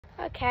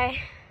Okay,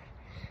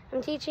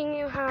 I'm teaching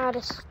you how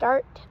to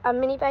start a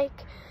mini bike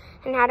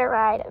and how to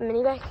ride a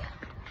mini bike.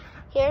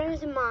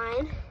 Here's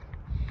mine.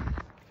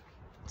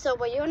 So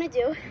what you want to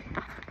do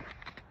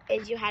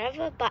is you have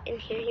a button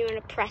here, you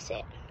want to press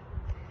it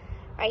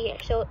right here.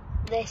 So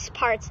this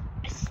part's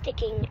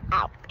sticking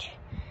out.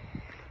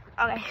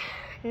 Okay,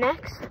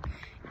 next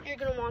you're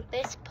going to want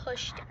this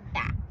pushed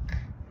back.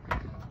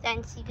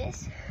 Then see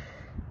this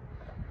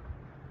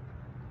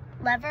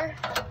lever?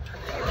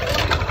 You're going to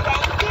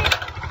yank it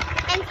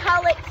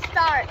until it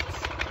starts.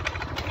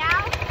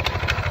 Now, you're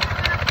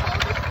going to pull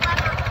this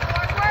lever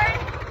forward,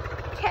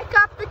 kick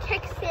up the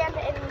kickstand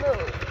and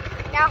move.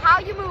 Now how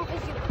you move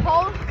is you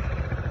pull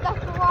the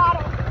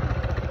throttle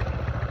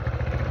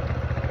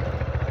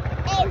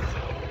and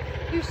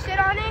you sit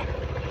on it,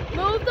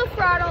 move the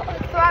throttle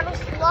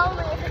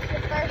slowly if it's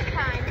your first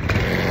time.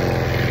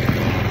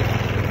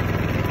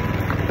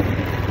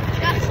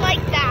 Just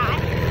like that.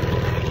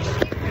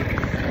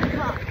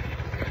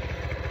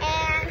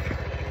 And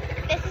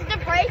this is the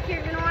brake.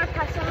 You're going to want to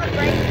press on the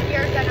brake.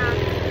 You're going to,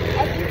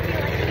 if you feel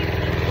like you need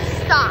to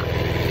stop.